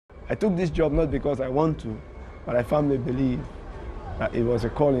I took this job not because I want to, but I firmly believe that it was a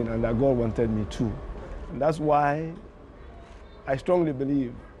calling and that God wanted me to. And that's why I strongly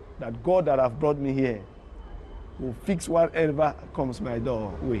believe that God that have brought me here will fix whatever comes my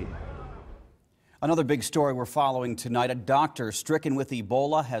way. Another big story we're following tonight. A doctor stricken with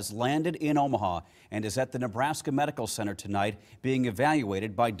Ebola has landed in Omaha and is at the Nebraska Medical Center tonight being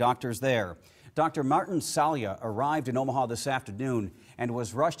evaluated by doctors there. Dr. Martin Salia arrived in Omaha this afternoon and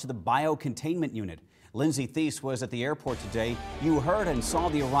was rushed to the biocontainment unit. Lindsay Thies was at the airport today. You heard and saw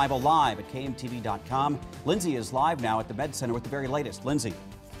the arrival live at KMTV.com. Lindsay is live now at the Med Center with the very latest. Lindsay.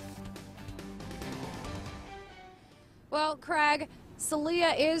 Well, Craig,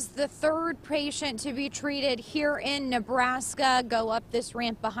 Salia is the third patient to be treated here in Nebraska. Go up this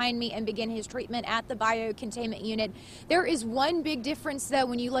ramp behind me and begin his treatment at the biocontainment unit. There is one big difference, though,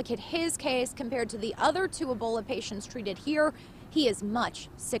 when you look at his case compared to the other two Ebola patients treated here. He is much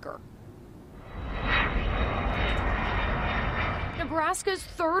sicker. Nebraska's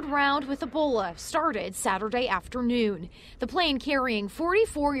third round with Ebola started Saturday afternoon. The plane carrying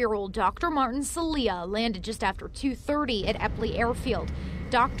 44-year-old Dr. Martin Salia landed just after 2:30 at Eppley Airfield.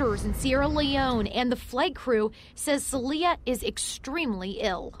 Doctors in Sierra Leone and the flight crew says Salia is extremely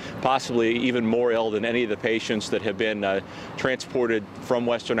ill. Possibly even more ill than any of the patients that have been transported from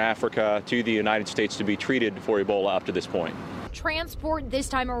Western Africa to the United States to be treated for Ebola up to this point. Transport this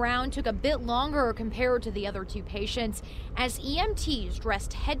time around took a bit longer compared to the other two patients, as EMTs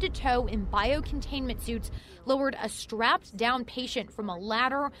dressed head to toe in biocontainment suits lowered a strapped down patient from a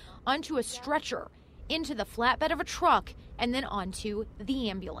ladder onto a stretcher, into the flatbed of a truck, and then onto the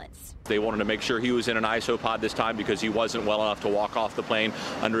ambulance. They wanted to make sure he was in an isopod this time because he wasn't well enough to walk off the plane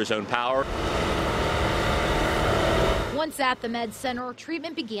under his own power. Once at the Med Center,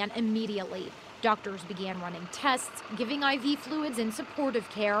 treatment began immediately. Doctors began running tests, giving IV fluids and supportive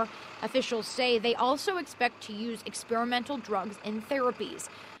care. Officials say they also expect to use experimental drugs and therapies.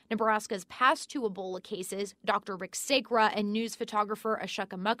 Nebraska's past two Ebola cases, Dr. Rick Sakra and news photographer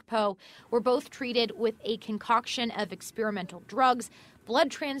Ashoka Mukpo, were both treated with a concoction of experimental drugs, blood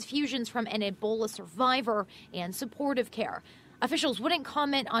transfusions from an Ebola survivor, and supportive care. Officials wouldn't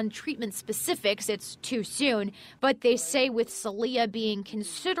comment on treatment specifics, it's too soon, but they say with Salia being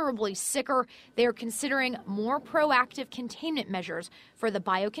considerably sicker, they're considering more proactive containment measures for the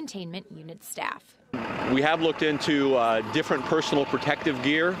biocontainment unit staff. We have looked into different personal protective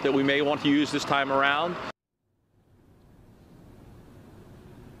gear that we may want to use this time around.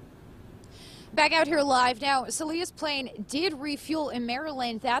 Back out here live now, Salia's plane did refuel in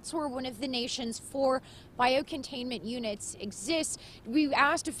Maryland. That's where one of the nation's 4 biocontainment units exists. We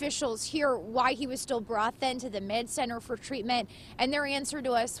asked officials here why he was still brought then to the Med Center for treatment, and their answer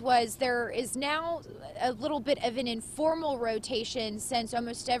to us was there is now a little bit of an informal rotation since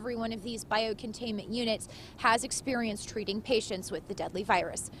almost every one of these biocontainment units has experience treating patients with the deadly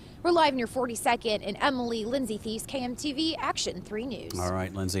virus. We're live in your 42nd and Emily, Lindsay Thies, KMTV Action 3 News. All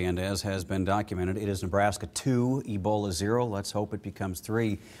right, Lindsay, and as has been documented, it is Nebraska 2, Ebola 0. Let's hope it becomes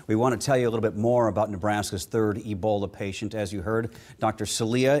 3. We want to tell you a little bit more about Nebraska's third Ebola patient. As you heard, Dr.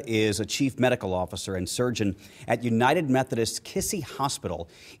 Salia is a chief medical officer and surgeon at United Methodist Kissy Hospital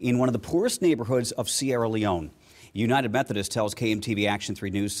in one of the poorest neighborhoods of Sierra Leone. United Methodist tells KMTV Action 3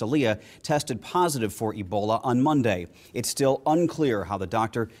 News Salia tested positive for Ebola on Monday. It's still unclear how the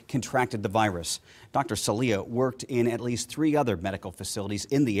doctor contracted the virus. Dr. Salia worked in at least 3 other medical facilities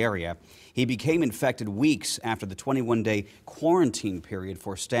in the area. He became infected weeks after the 21-day quarantine period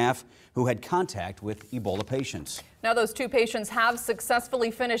for staff who had contact with Ebola patients. Now, those 2 patients have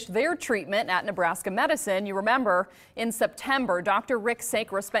successfully finished their treatment at Nebraska Medicine. You remember, in September, Dr. Rick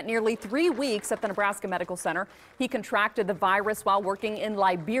Sakra spent nearly 3 weeks at the Nebraska Medical Center. He contracted the virus while working in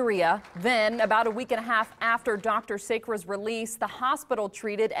Liberia. Then, about a week and a half after Dr. Sakra's release, the hospital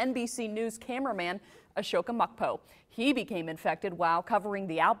treated NBC News cameraman Ashoka Mukpo. He became infected while covering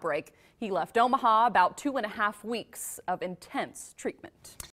the outbreak. He left Omaha about 2.5 weeks of intense treatment.